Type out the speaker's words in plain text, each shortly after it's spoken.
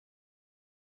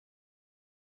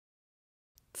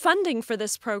Funding for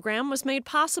this program was made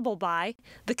possible by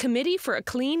the Committee for a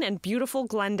Clean and Beautiful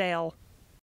Glendale.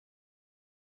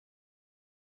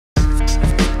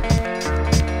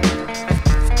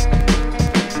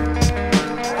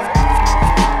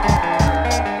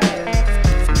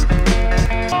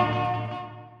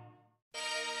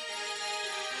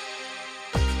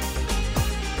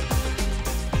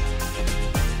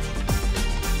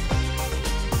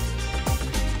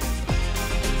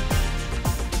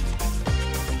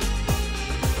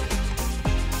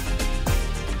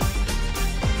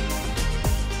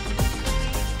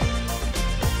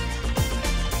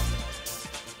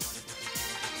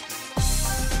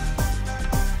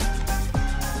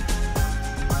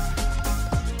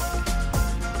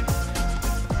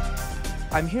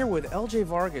 I'm here with LJ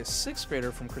Vargas, 6th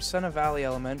grader from Crescenta Valley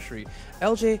Elementary.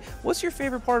 LJ, what's your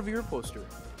favorite part of your poster?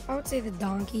 I would say the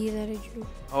donkey that I drew.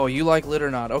 Oh, you like lit or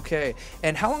not? Okay.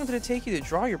 And how long did it take you to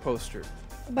draw your poster?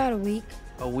 About a week.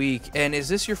 A week. And is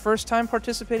this your first time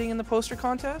participating in the poster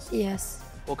contest? Yes.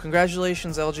 Well,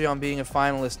 congratulations, LJ, on being a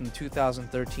finalist in the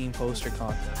 2013 poster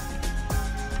contest.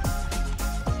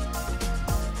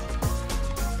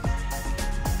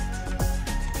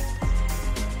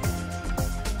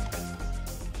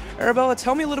 Arabella,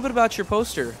 tell me a little bit about your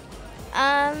poster.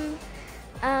 They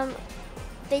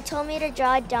told me to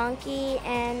draw a donkey,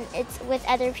 and it's with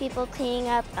other people cleaning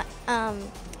up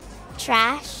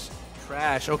trash.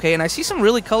 Trash, okay, and I see some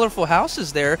really colorful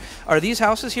houses there. Are these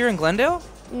houses here in Glendale?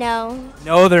 No.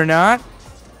 No, they're not?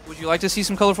 Would you like to see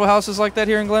some colorful houses like that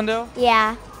here in Glendale?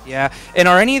 Yeah. Yeah, and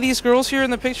are any of these girls here in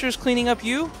the pictures cleaning up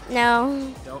you?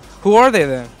 No. No. Who are they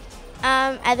then?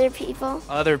 Other people.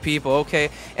 Other people,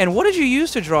 okay. And what did you use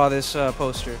to draw this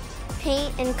poster?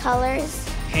 Paint and colors.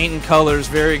 Paint and colors,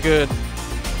 very good.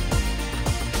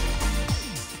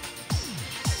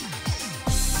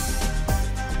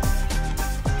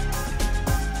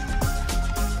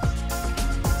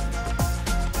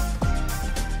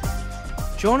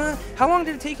 Jonah, how long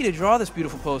did it take you to draw this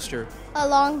beautiful poster? A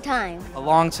long time. A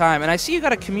long time. And I see you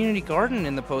got a community garden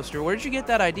in the poster. Where did you get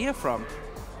that idea from?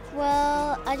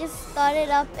 Well, I just thought it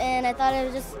up, and I thought it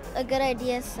was just a good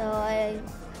idea, so I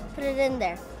put it in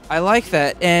there. I like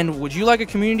that. And would you like a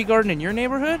community garden in your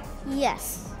neighborhood?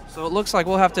 Yes. So it looks like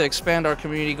we'll have to expand our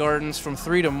community gardens from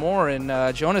 3 to more in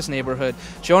Jonah's neighborhood.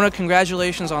 Jonah,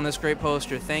 congratulations on this great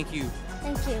poster. Thank you.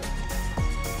 Thank you.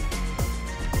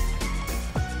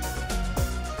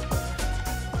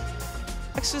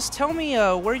 Alexis, tell me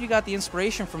where you got the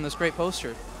inspiration from this great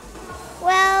poster.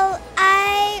 Well,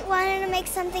 I wanted to make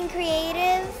something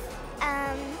creative,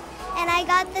 and I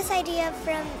got this idea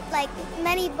from like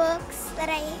many books that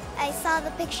I saw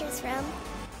the pictures from.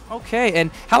 Okay,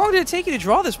 and how long did it take you to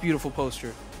draw this beautiful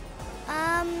poster?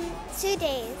 2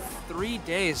 days. 3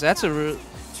 days. That's 2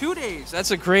 days. That's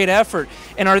a great effort.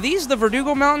 And are these the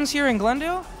Verdugo Mountains here in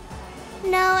Glendale?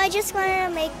 No, I just wanted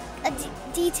to make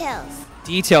details.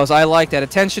 Details. I like that.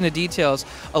 Attention to details.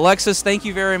 Alexis, thank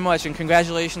you very much, and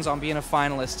congratulations on being a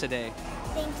finalist today.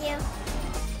 Thank you.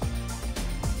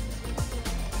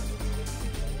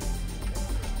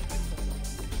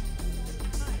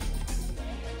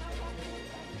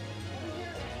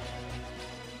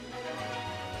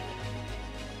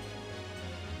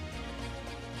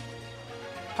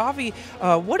 Javi,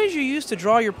 what did you use to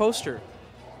draw your poster?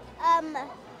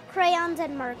 Crayons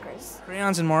and markers.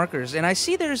 Crayons and markers. And I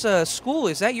see there's a school.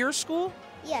 Is that your school?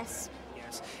 Yes.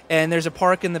 Yes. And there's a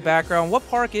park in the background. What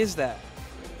park is that?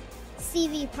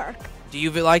 CV Park. Do you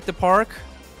like the park?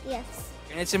 Yes.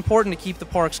 And it's important to keep the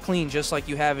parks clean, just like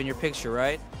you have in your picture,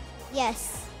 right?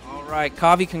 Yes. All right,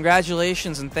 Kavi,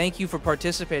 congratulations, and thank you for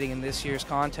participating in this year's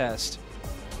contest.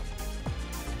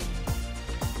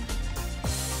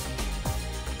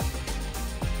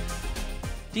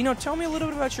 Dino, tell me a little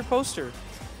bit about your poster.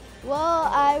 Well,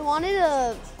 I wanted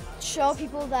to show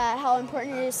people that how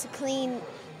important it is to clean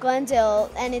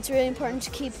Glendale, and it's really important to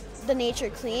keep the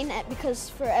nature clean because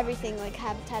for everything, like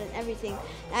habitat and everything.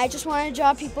 And I just wanted to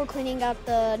draw people cleaning up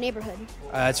the neighborhood.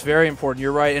 It's very important.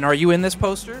 You're right. And are you in this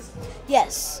poster?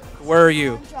 Yes. Where are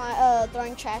you? I'm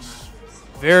throwing trash.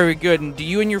 Very good. And do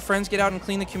you and your friends get out and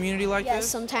clean the community like Yes, this?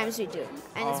 sometimes we do.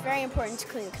 And it's very important to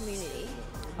clean the community.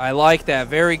 I like that.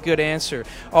 Very good answer.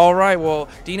 All right. Well,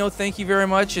 Dino, thank you very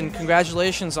much, and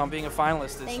congratulations on being a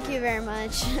finalist this Thank year. you very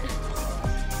much.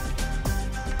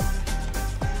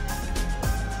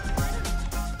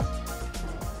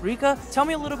 Rika, tell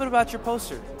me a little bit about your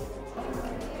poster.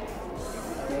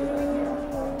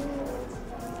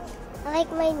 I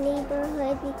like my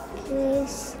neighborhood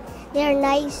because they're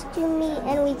nice to me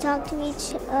and we talk to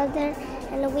each other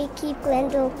and we keep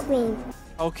Glendale clean.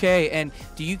 Okay, and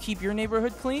do you keep your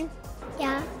neighborhood clean?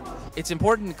 Yeah. It's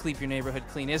important to keep your neighborhood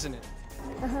clean, isn't it?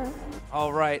 Uh-huh.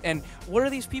 All right. And what are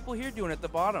these people here doing at the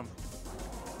bottom?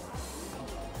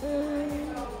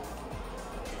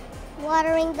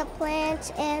 Watering the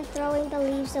plants and throwing the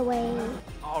leaves away.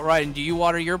 All right. And do you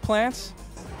water your plants?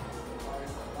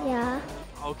 Yeah.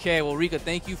 Okay. Well, Rika,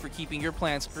 thank you for keeping your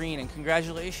plants green, and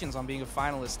congratulations on being a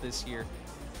finalist this year.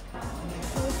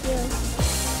 Thank you.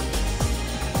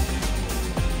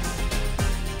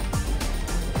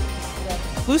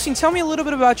 Lucine, tell me a little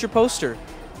bit about your poster.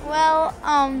 Well,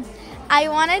 I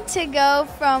wanted to go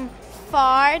from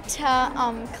far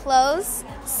to close.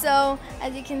 So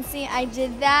as you can see, I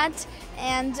did that,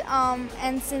 and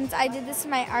since I did this in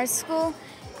my art school,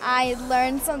 I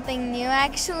learned something new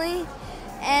actually,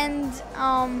 and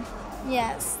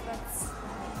yes, that's.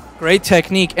 Great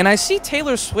technique. And I see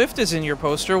Taylor Swift is in your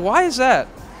poster. Why is that?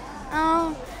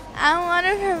 I'm one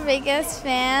of her biggest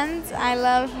fans. I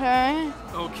love her.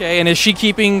 Okay, and is she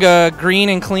keeping green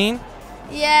and clean?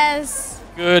 Yes.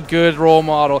 Good role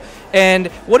model. And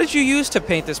what did you use to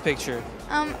paint this picture?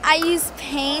 I used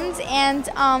paint, and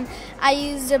I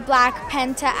used a black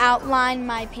pen to outline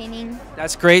my painting.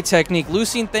 That's great technique.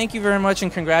 Lucine, thank you very much,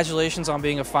 and congratulations on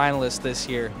being a finalist this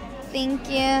year. Thank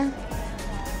you.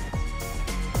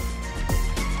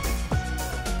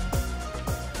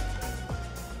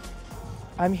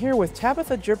 I'm here with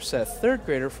Tabitha Dripseth, third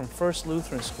grader from First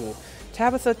Lutheran School.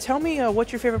 Tabitha, tell me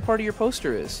what your favorite part of your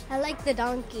poster is. I like the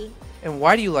donkey And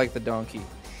why do you like the donkey?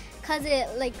 because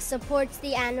it supports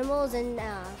the animals and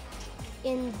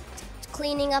in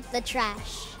cleaning up the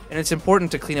trash. And it's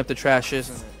important to clean up the trash,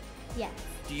 isn't it? Yes.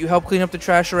 Do you help clean up the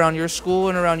trash around your school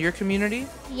and around your community?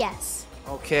 Yes.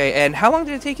 Okay, and how long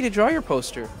did it take you to draw your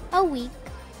poster? A week.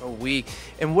 A week.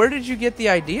 And where did you get the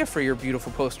idea for your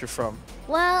beautiful poster from?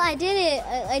 Well, I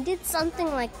did something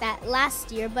like that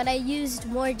last year, but I used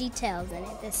more details in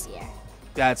it this year.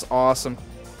 That's awesome.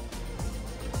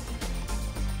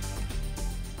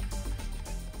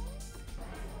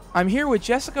 I'm here with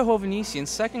Jessica Hovhanessian,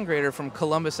 second grader from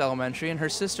Columbus Elementary, and her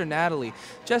sister Natalie.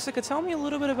 Jessica, tell me a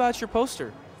little bit about your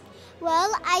poster.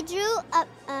 Well, I drew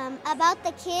about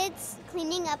the kids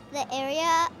cleaning up the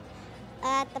area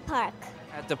at the park.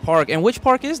 At the park. And which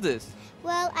park is this?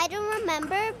 Well, I don't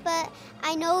remember, but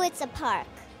I know it's a park.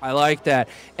 I like that.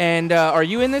 And are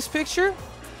you in this picture?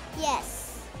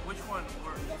 Yes. Which one?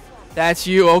 This one. That's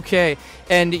you, okay.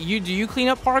 And do you clean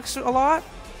up parks a lot?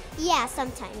 Yeah,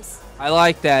 sometimes. I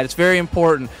like that. It's very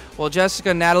important. Well,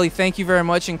 Jessica, Natalie, thank you very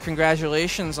much, and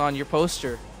congratulations on your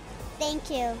poster.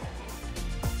 Thank you.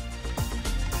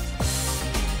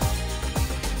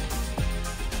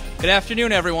 Good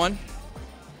afternoon, everyone.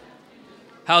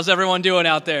 How's everyone doing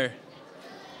out there?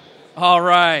 All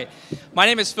right. My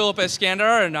name is Philip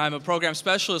Eskandar, and I'm a program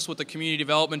specialist with the Community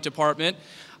Development Department.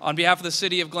 On behalf of the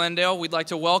City of Glendale, we'd like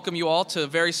to welcome you all to a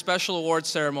very special awards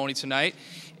ceremony tonight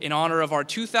in honor of our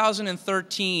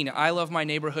 2013 I Love My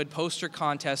Neighborhood poster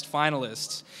contest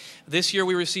finalists. This year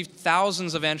we received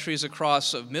thousands of entries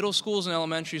across middle schools and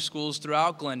elementary schools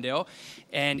throughout Glendale,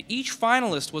 and each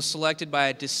finalist was selected by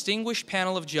a distinguished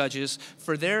panel of judges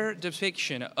for their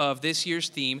depiction of this year's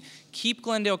theme, Keep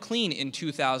Glendale Clean in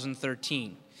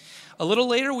 2013. A little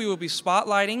later, we will be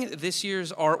spotlighting this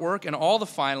year's artwork and all the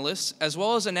finalists, as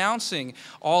well as announcing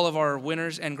all of our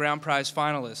winners and grand prize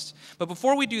finalists. But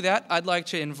before we do that, I'd like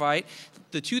to invite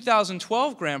the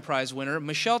 2012 grand prize winner,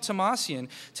 Michelle Tomasian,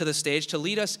 to the stage to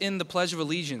lead us in the Pledge of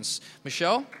Allegiance.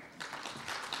 Michelle?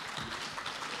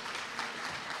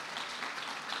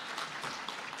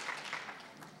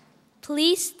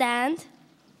 Please stand.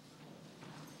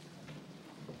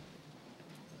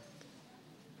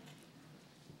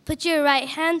 Put your right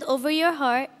hand over your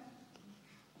heart.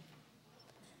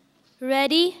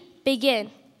 Ready? Begin.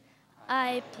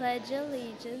 I pledge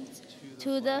allegiance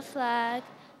to the flag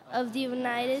of the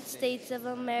United States of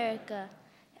America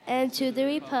and to the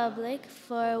republic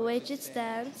for which it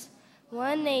stands,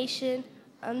 one nation,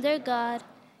 under God,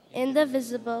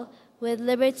 indivisible, with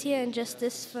liberty and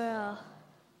justice for all.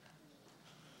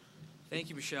 Thank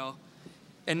you, Michelle.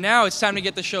 And now it's time to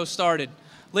get the show started.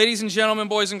 Ladies and gentlemen,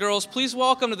 boys and girls, please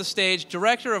welcome to the stage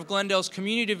Director of Glendale's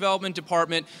Community Development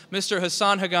Department, Mr.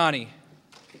 Hassan Haghani.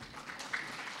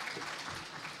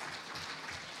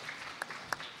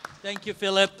 Thank you,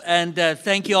 Philip, and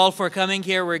thank you all for coming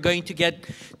here. We're going to get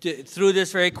through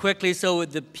this very quickly so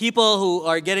the people who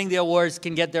are getting the awards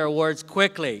can get their awards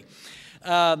quickly.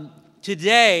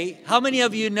 Today, how many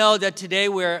of you know that today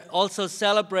we're also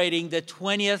celebrating the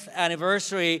 20th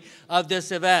anniversary of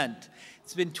this event?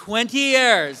 It's been 20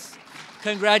 years.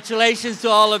 Congratulations to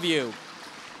all of you.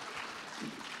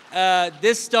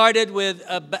 This started with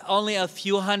only a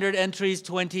few hundred entries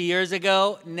 20 years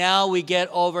ago. Now we get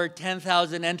over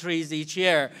 10,000 entries each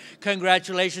year.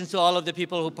 Congratulations to all of the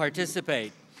people who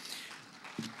participate.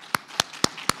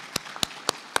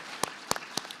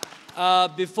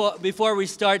 Before we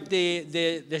start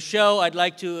the show, I'd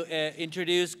like to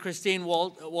introduce Christine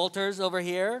Walters over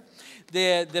here,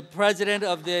 the president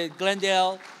of the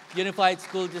Glendale Unified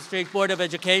School District Board of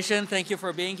Education. Thank you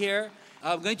for being here.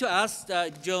 I'm going to ask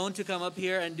Joan to come up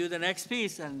here and do the next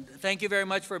piece, and thank you very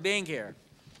much for being here.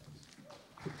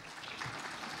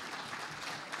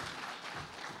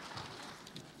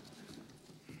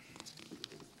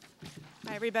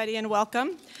 Hi, everybody, and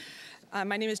welcome.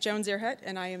 My name is Joan Zierhut,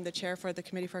 and I am the chair for the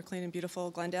Committee for a Clean and Beautiful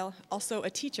Glendale, also a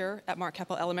teacher at Mark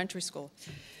Keppel Elementary School.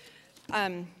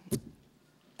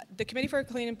 The Committee for a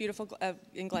Clean and Beautiful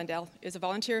in Glendale is a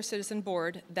volunteer citizen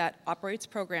board that operates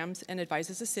programs and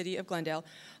advises the City of Glendale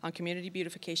on community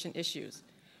beautification issues.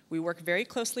 We work very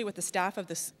closely with the staff of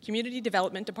the Community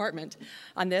Development Department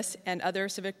on this and other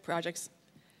civic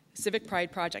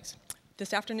pride projects.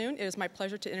 This afternoon, it is my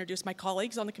pleasure to introduce my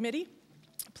colleagues on the committee.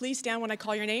 Please stand when I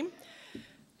call your name.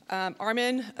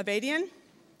 Armin Abadian,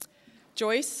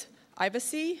 Joyce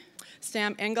Ivesey,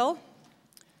 Sam Engel,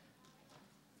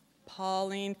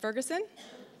 Pauline Ferguson.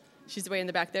 She's way in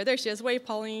the back there. There she is. Wave,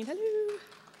 Pauline. Hello.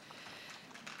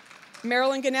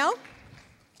 Marilyn Gannell.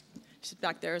 She's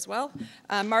back there as well.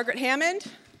 Margaret Hammond.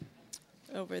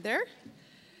 Over there.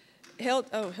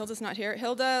 Hilda's not here.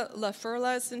 Hilda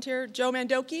LaFurla isn't here. Joe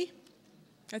Mandoki.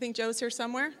 I think Joe's here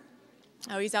somewhere.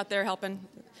 Oh, he's out there helping.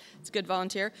 It's a good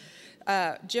volunteer.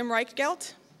 Jim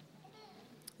Reichgelt.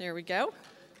 There we go.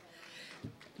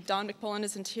 Don McPullen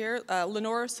isn't here.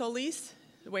 Lenora Solis.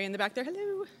 Way in the back there,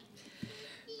 hello.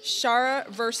 Shara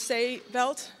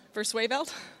Verswevelt,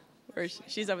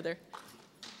 she's over there.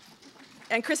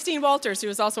 And Christine Walters, who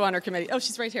is also on our committee. Oh,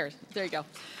 she's right here, there you go.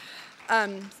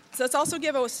 So let's also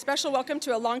give a special welcome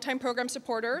to a longtime program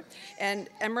supporter and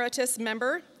emeritus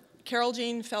member, Carol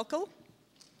Jean Felkel.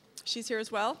 She's here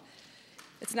as well.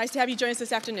 It's nice to have you join us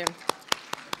this afternoon.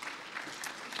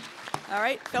 All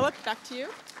right, Philip, back to you.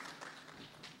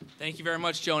 Thank you very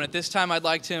much, Joan. At this time, I'd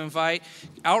like to invite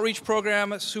Outreach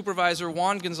Program Supervisor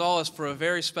Juan Gonzalez for a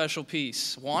very special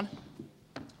piece. Juan?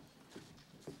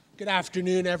 Good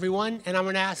afternoon, everyone. And I'm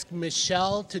going to ask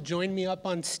Michelle to join me up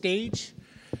on stage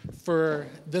for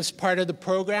this part of the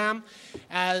program.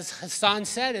 As Hassan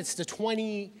said, it's the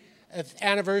 20th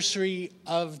anniversary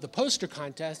of the poster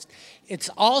contest. It's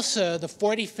also the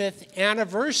 45th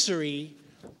anniversary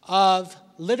of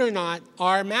Litter Not,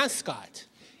 our mascot.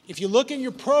 If you look in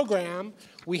your program,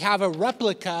 we have a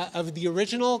replica of the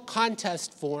original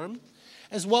contest form,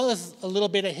 as well as a little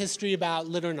bit of history about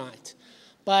Litter Not.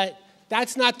 But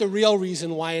that's not the real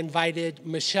reason why I invited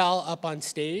Michelle up on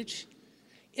stage.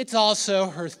 It's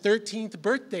also her 13th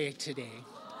birthday today.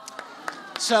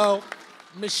 So,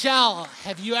 Michelle,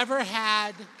 have you ever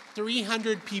had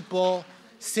 300 people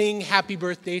sing happy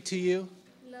birthday to you?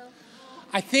 No.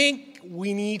 I think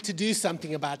we need to do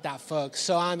something about that, folks.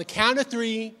 So on the count of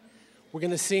 3, we're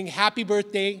going to sing happy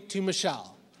birthday to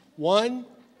Michelle. 1,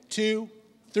 2,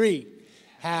 3.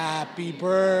 Happy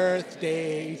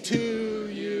birthday to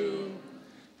you.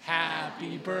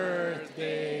 Happy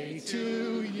birthday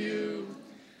to you.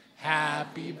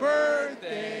 Happy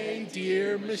birthday,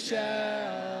 dear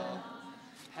Michelle.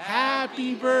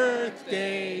 Happy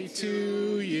birthday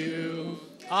to you.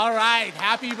 All right,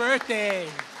 happy birthday.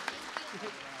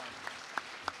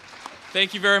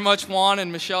 Thank you very much, Juan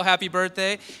and Michelle. Happy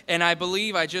birthday. And I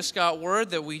believe I just got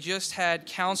word that we just had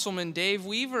Councilman Dave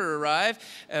Weaver arrive.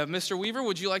 Mr. Weaver,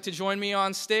 would you like to join me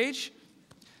on stage?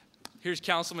 Here's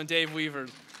Councilman Dave Weaver.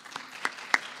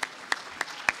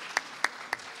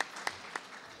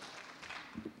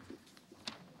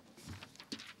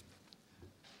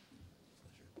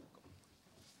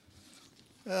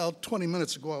 Well, 20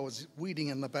 minutes ago, I was weeding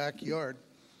in the backyard.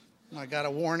 And I got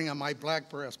a warning on my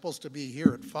BlackBerry. I was supposed to be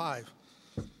here at 5.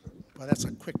 But that's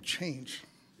a quick change.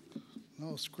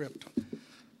 No script.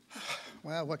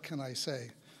 Well, what can I say?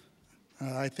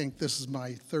 I think this is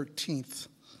my 16th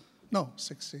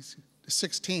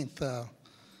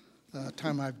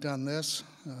time I've done this.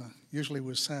 Usually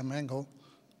with Sam Engel.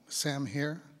 Sam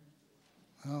here?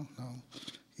 Oh, no.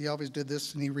 He always did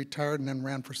this, and he retired and then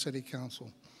ran for city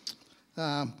council.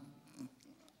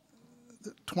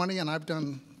 20, and I've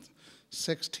done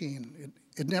 16.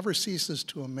 It never ceases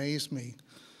to amaze me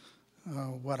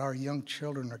what our young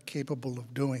children are capable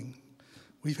of doing.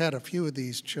 We've had a few of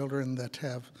these children that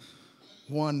have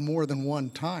won more than one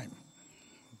time.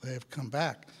 They have come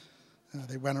back.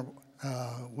 They went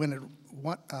when at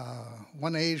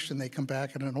one age and they come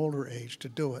back at an older age to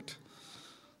do it.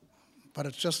 But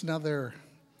it's just another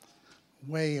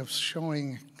way of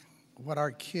showing what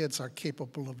our kids are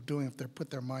capable of doing if they put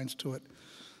their minds to it.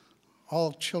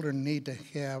 All children need to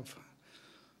have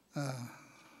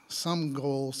some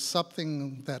goal,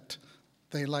 something that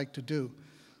they like to do.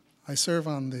 I serve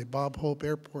on the Bob Hope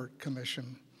Airport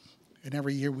Commission, and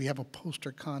every year we have a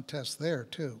poster contest there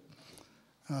too.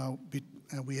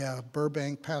 We have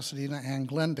Burbank, Pasadena, and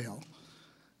Glendale.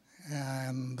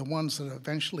 And the ones that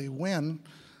eventually win,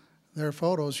 their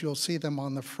photos, you'll see them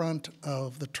on the front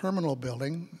of the terminal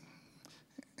building,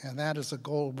 and that is a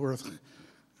goal worth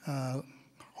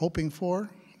hoping for.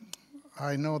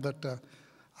 I know that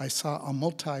I saw a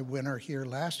multi-winner here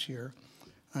last year.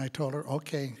 I told her,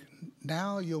 okay,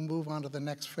 now you'll move on to the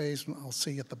next phase, and I'll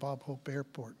see you at the Bob Hope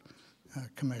Airport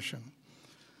Commission.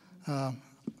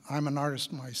 I'm an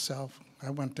artist myself. I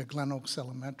went to Glen Oaks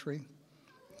Elementary.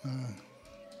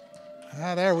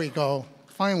 There we go.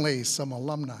 Finally, some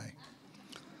alumni.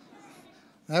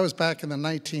 That was back in the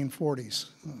 1940s,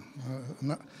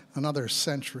 another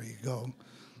century ago.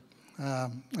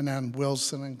 And then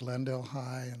Wilson and Glendale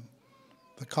High and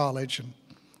the college and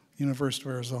University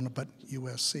of Arizona, but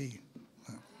USC.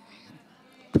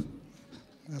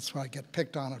 That's why I get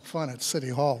picked on at fun at City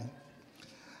Hall.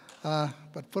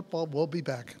 But football will be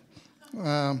back.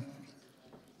 I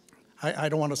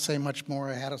don't want to say much more.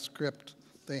 I had a script.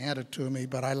 They handed it to me,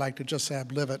 but I like to just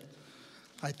ad-lib it.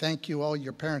 I thank you all,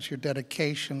 your parents, your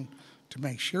dedication to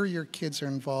make sure your kids are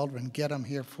involved and get them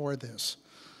here for this.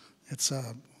 It's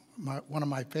one of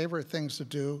my favorite things to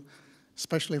do,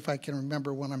 especially if I can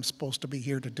remember when I'm supposed to be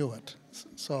here to do it.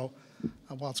 So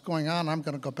while it's going on, I'm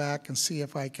going to go back and see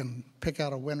if I can pick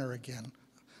out a winner again.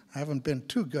 I haven't been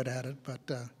too good at it, but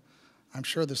I'm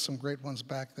sure there's some great ones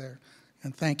back there.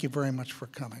 And thank you very much for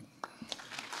coming.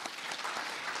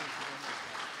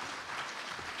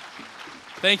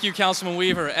 Thank you, Councilman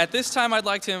Weaver. At this time, I'd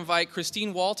like to invite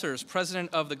Christine Walters,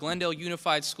 President of the Glendale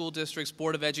Unified School District's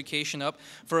Board of Education, up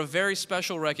for a very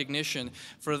special recognition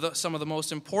for some of the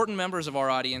most important members of our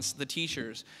audience, the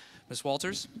teachers. Ms.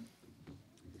 Walters?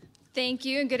 Thank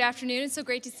you, and good afternoon. It's so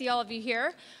great to see all of you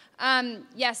here.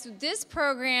 Yes, this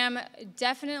program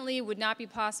definitely would not be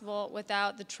possible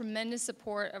without the tremendous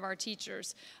support of our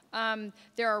teachers.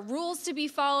 There are rules to be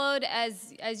followed,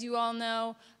 as you all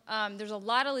know. There's a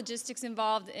lot of logistics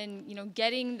involved in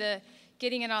getting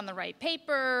it on the right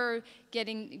paper,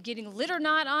 getting lit or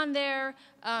not on there.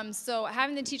 So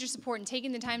having the teacher support and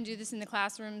taking the time to do this in the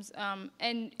classrooms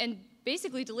and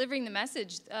basically delivering the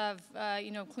message of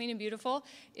clean and beautiful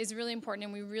is really important,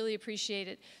 and we really appreciate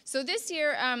it. So this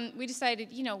year we decided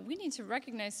we need to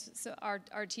recognize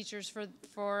our teachers for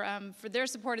their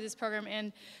support of this program,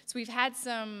 and so we've had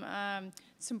some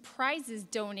prizes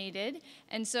donated.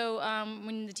 And so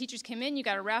when the teachers came in, you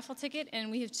got a raffle ticket, and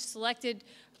we have selected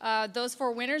those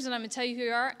 4 winners, and I'm going to tell you who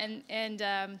you are. And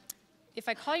if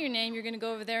I call your name, you're going to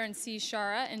go over there and see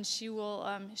Shara, and she'll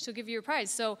give you your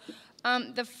prize. So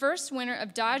the first winner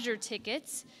of Dodger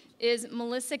tickets is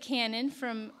Melissa Cannon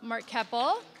from Mark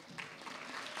Keppel.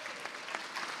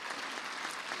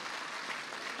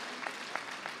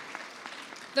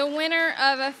 The winner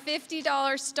of a $50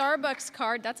 Starbucks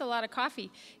card, that's a lot of coffee,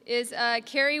 is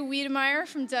Carrie Wiedemeyer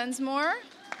from Dunsmore.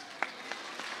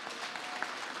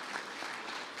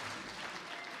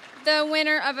 The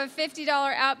winner of a $50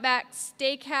 Outback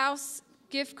Steakhouse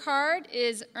gift card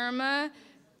is Irma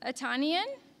Atanian.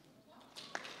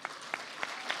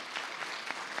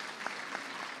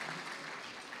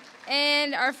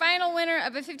 And our final winner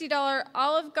of a $50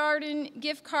 Olive Garden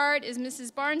gift card is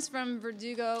Mrs. Barnes from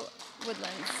Verdugo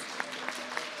Woodlands.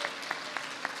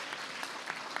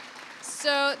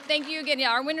 So thank you again.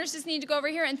 Yeah, our winners just need to go over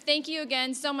here. And thank you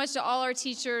again so much to all our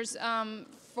teachers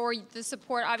for the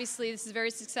support. Obviously, this is a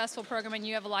very successful program, and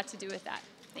you have a lot to do with that.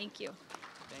 Thank you.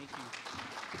 Thank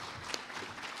you.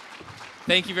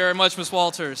 Thank you very much, Ms.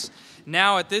 Walters.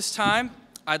 Now, at this time,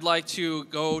 I'd like to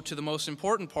go to the most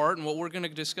important part, and what we're going to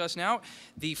discuss now,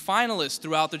 the finalists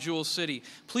throughout the Jewel City.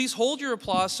 Please hold your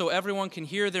applause so everyone can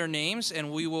hear their names,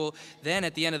 and we will then,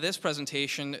 at the end of this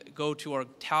presentation, go to our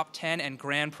top 10 and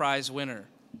grand prize winner.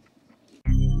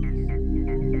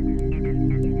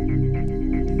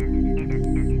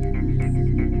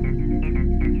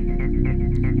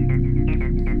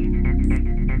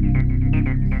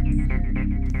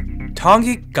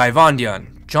 Tangik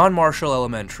Gaivandian, John Marshall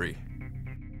Elementary.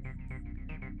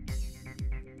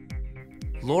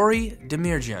 Lori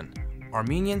Demirjian,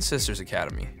 Armenian Sisters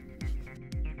Academy.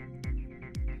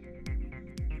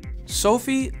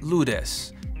 Sophie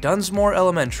Ludes, Dunsmore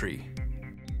Elementary.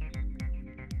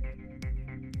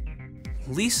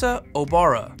 Lisa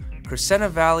Obara, Crescenta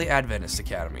Valley Adventist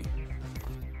Academy.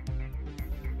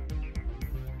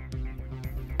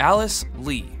 Alice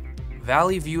Lee,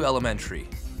 Valley View Elementary.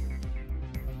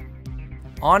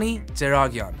 Ani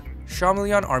Zeragyan,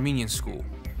 Shamilyan Armenian School.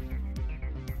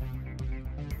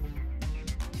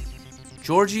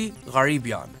 Georgi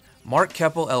Gharibian, Mark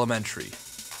Keppel Elementary.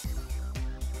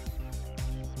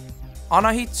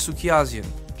 Anahit Sukiazian,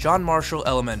 John Marshall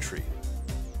Elementary.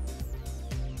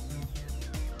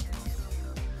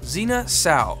 Zina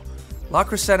Sao, La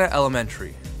Crescenta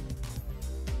Elementary.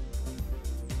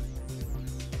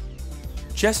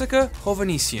 Jessica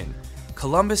Hovanesian,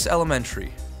 Columbus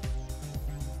Elementary.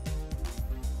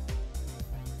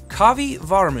 Kavi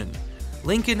Varman,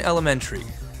 Lincoln Elementary.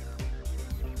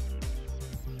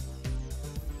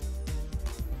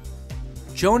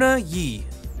 Jonah Yi,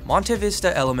 Monte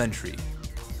Vista Elementary.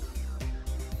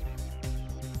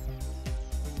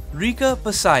 Rika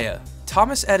Basaya,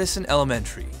 Thomas Edison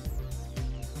Elementary.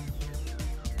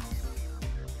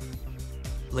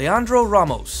 Leandro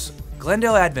Ramos,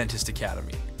 Glendale Adventist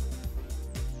Academy.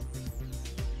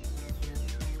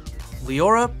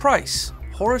 Leora Price,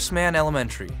 Horace Mann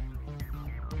Elementary.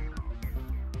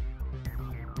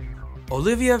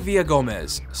 Olivia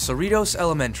Villagomez, Cerritos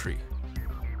Elementary.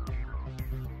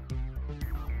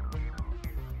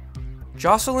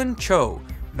 Jocelyn Cho,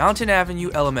 Mountain Avenue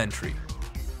Elementary.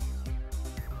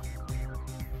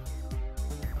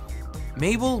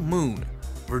 Mabel Moon,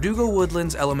 Verdugo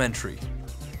Woodlands Elementary.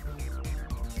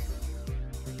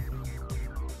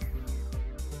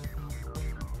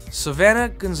 Savannah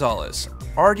Gonzalez,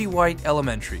 R.D. White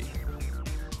Elementary.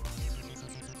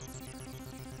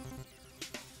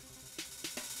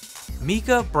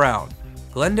 Mika Brown,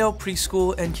 Glendale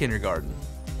Preschool and Kindergarten.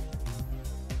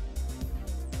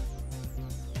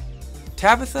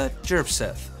 Tabitha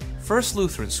Jerpseth, First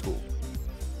Lutheran School.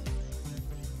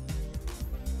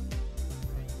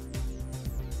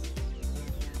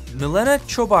 Milena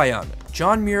Chobayan,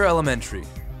 John Muir Elementary.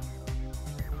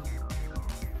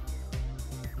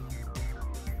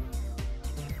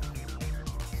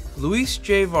 Luis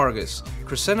J. Vargas,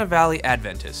 Crescenta Valley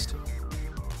Adventist.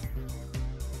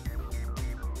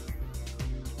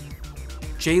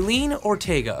 Jaylene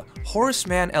Ortega, Horace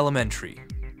Mann Elementary.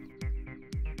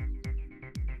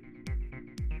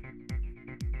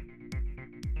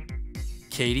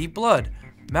 Katie Blood,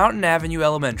 Mountain Avenue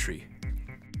Elementary.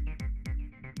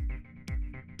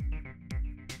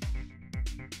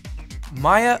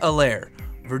 Maya Allaire,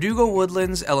 Verdugo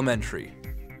Woodlands Elementary.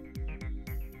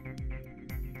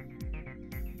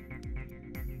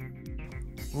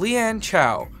 Leanne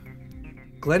Chow,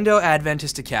 Glendale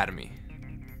Adventist Academy.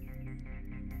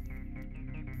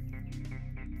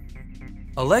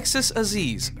 Alexis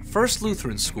Aziz, First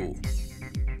Lutheran School.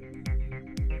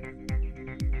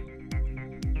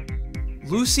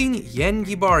 Lucine Yen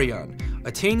Gibarian,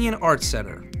 Atanian Arts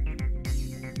Center.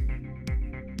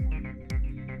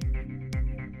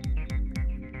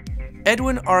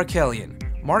 Edwin Arkelian,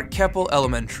 Mark Keppel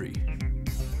Elementary.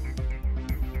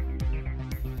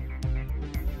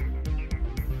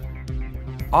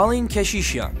 Aline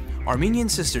Keshishian, Armenian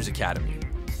Sisters Academy.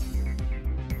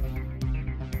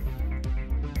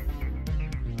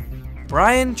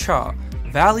 Brian Cha,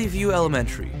 Valley View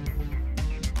Elementary.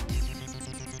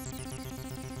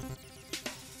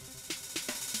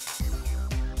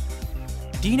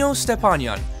 Dino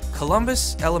Stepanyan,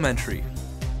 Columbus Elementary.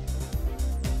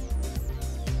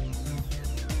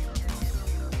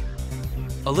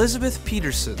 Elizabeth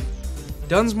Peterson,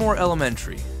 Dunsmore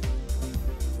Elementary.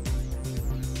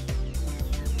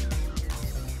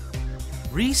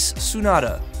 Reese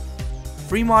Sunada,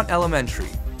 Fremont Elementary.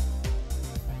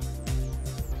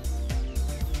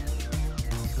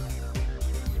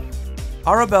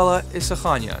 Arabella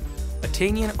Isakhanyan,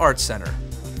 Atanian Arts Center.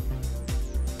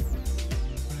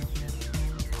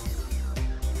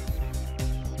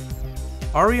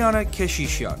 Ariana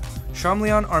Keshishian,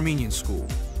 Shamlian Armenian School.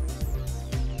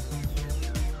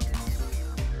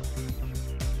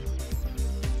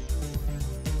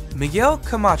 Miguel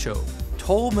Camacho,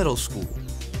 Toll Middle School.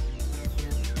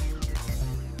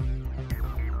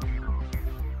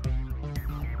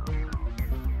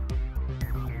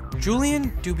 Julian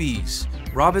Dubese,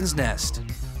 Robin's Nest.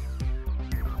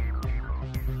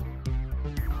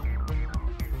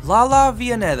 Lala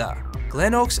Villaneda,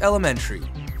 Glen Oaks Elementary.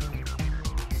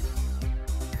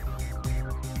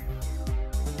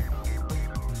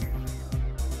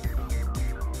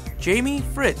 Jamie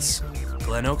Fritz,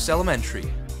 Glen Oaks Elementary.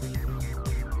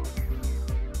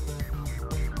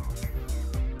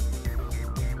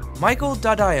 Michael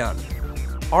Dadayan,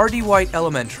 R.D. White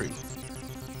Elementary.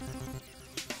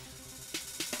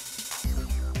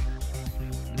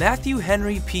 Matthew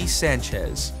Henry P.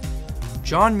 Sanchez,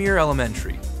 John Muir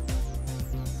Elementary.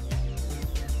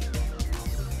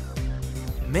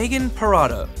 Megan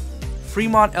Parada,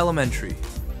 Fremont Elementary.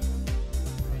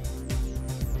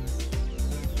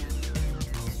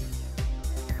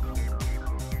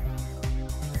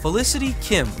 Felicity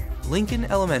Kim, Lincoln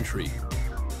Elementary.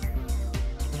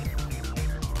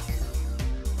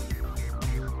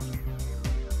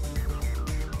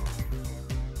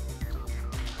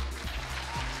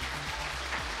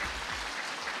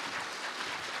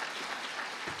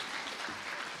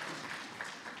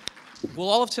 Will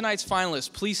all of tonight's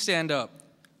finalists please stand up?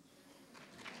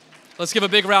 Let's give a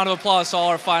big round of applause to all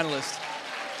our finalists.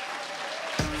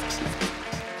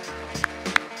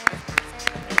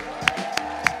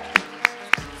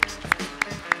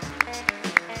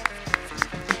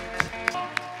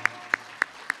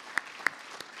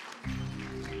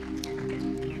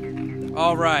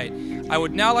 All right. I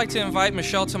would now like to invite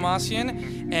Michelle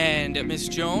Tomasian and Ms.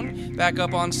 Joan back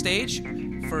up on stage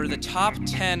for the top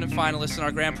 10 finalists and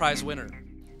our grand prize winner.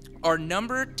 Our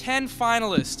number 10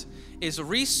 finalist is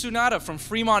Reese Sunada from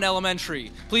Fremont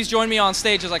Elementary. Please join me on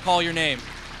stage as I call your name.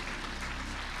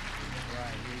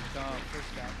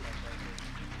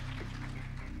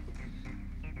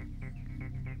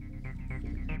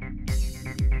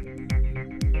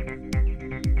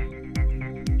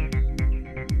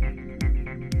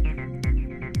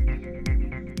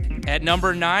 At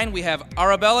number 9, we have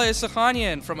Arabella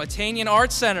Isakhanian from Atanian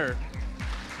Arts Center.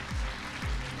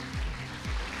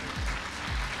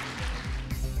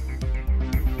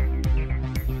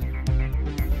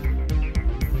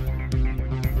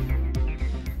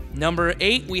 Number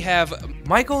 8, we have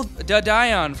Michael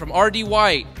Dadayan from R.D.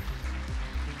 White.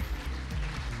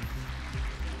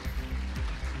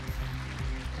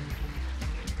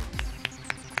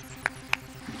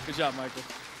 Good job, Michael.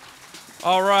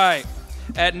 All right.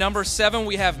 At number 7,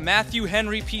 we have Matthew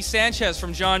Henry P. Sanchez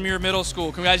from John Muir Middle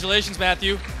School. Congratulations,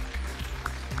 Matthew.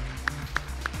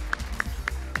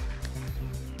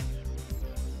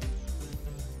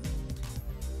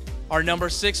 Our number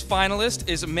 6 finalist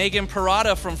is Megan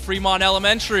Parada from Fremont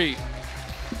Elementary.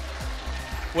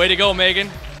 Way to go, Megan.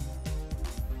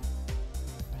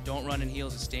 Don't run in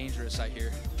heels, it's dangerous, I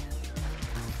hear.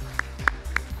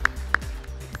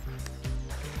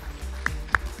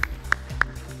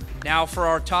 Now for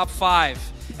our top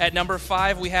 5. At number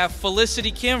 5, we have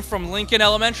Felicity Kim from Lincoln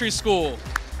Elementary School.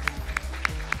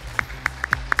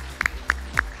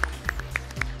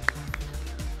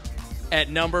 At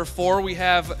number 4, we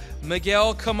have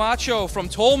Miguel Camacho from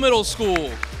Toll Middle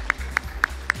School.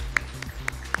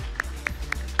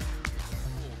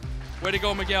 Way to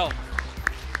go, Miguel.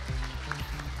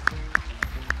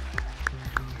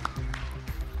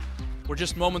 We're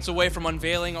just moments away from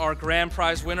unveiling our grand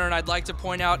prize winner, and I'd like to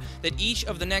point out that each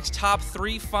of the next top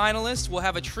 3 finalists will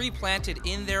have a tree planted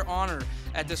in their honor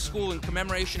at the school in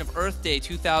commemoration of Earth Day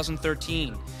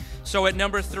 2013. So at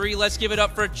number 3, let's give it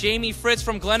up for Jamie Fritz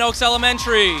from Glen Oaks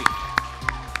Elementary.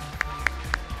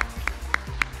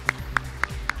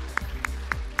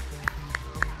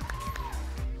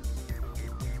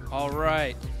 All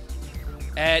right.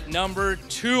 At number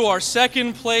 2, our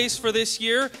second place for this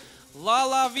year,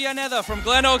 Lala Villaneda from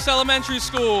Glen Oaks Elementary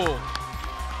School.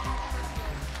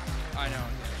 I know.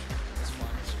 That's fun.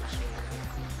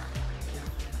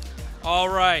 All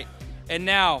right. And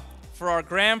now for our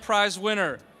grand prize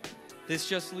winner. This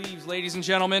just leaves, ladies and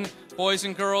gentlemen, boys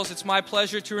and girls, it's my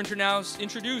pleasure to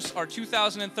introduce our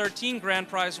 2013 grand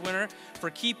prize winner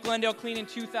for Keep Glendale Clean in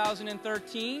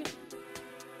 2013,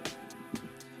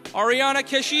 Ariana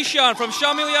Keshishan from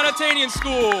Shamilian Atanian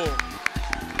School.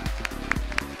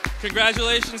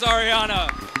 Congratulations, Ariana.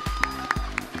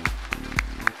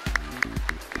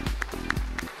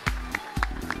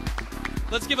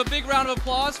 Let's give a big round of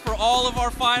applause for all of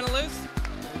our finalists.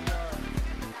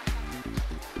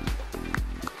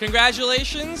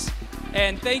 Congratulations,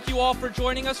 and thank you all for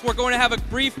joining us. We're going to have a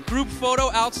brief group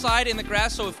photo outside in the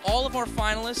grass, so if all of our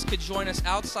finalists could join us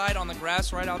outside on the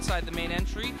grass right outside the main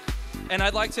entry. And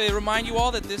I'd like to remind you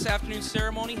all that this afternoon's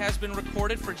ceremony has been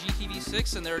recorded for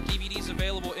GTV6, and there are DVDs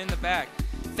available in the back.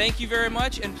 Thank you very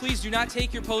much, and please do not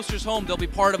take your posters home. They'll be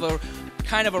part of a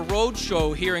kind of a road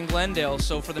show here in Glendale,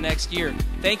 so for the next year.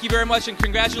 Thank you very much, and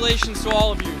congratulations to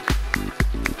all of you.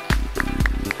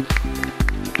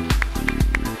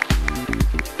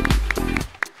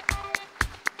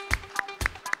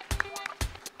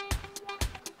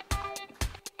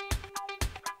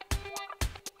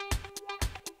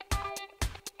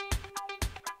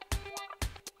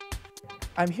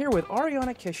 I'm here with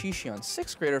Ariana Keshishian,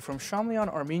 6th grader from Shamlian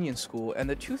Armenian School and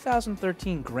the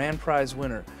 2013 grand prize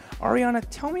winner. Ariana,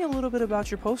 tell me a little bit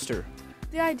about your poster.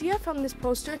 The idea from this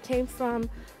poster came from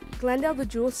Glendale, the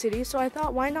Jewel City, so I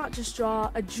thought why not just draw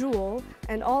a jewel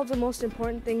and all of the most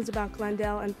important things about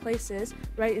Glendale and places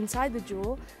right inside the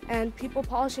jewel and people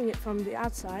polishing it from the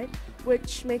outside,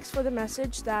 which makes for the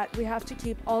message that we have to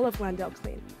keep all of Glendale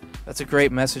clean. That's a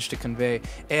great message to convey.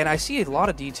 And I see a lot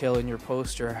of detail in your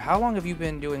poster. How long have you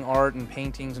been doing art and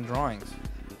paintings and drawings?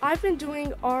 I've been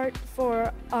doing art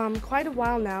for quite a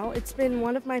while now. It's been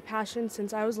one of my passions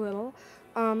since I was little.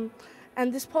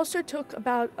 And this poster took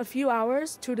about a few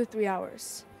hours, 2 to 3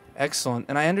 hours. Excellent.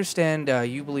 And I understand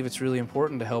you believe it's really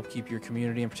important to help keep your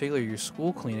community, and particularly your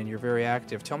school, clean, and you're very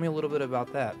active. Tell me a little bit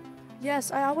about that.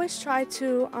 Yes, I always try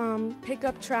to pick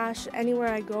up trash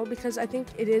anywhere I go because I think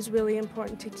it is really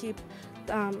important to keep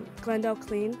Glendale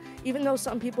clean. Even though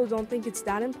some people don't think it's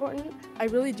that important, I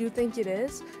really do think it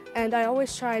is. And I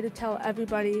always try to tell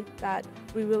everybody that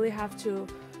we really have to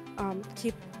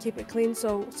keep it clean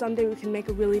so someday we can make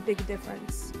a really big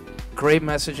difference. Great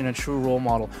message and a true role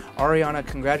model. Ariana,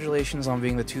 congratulations on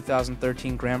being the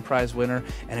 2013 Grand Prize winner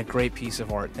and a great piece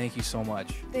of art. Thank you so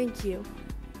much. Thank you.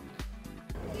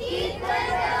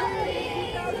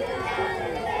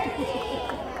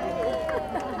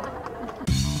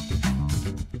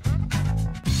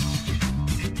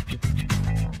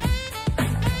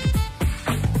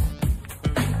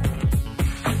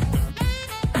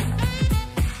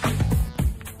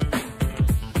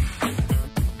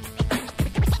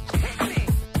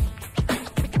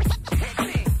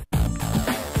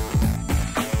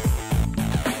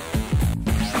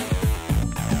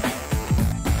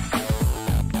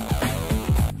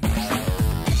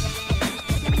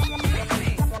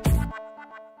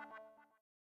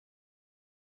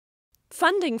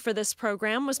 Funding for this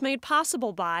program was made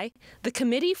possible by the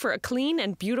Committee for a Clean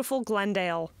and Beautiful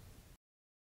Glendale.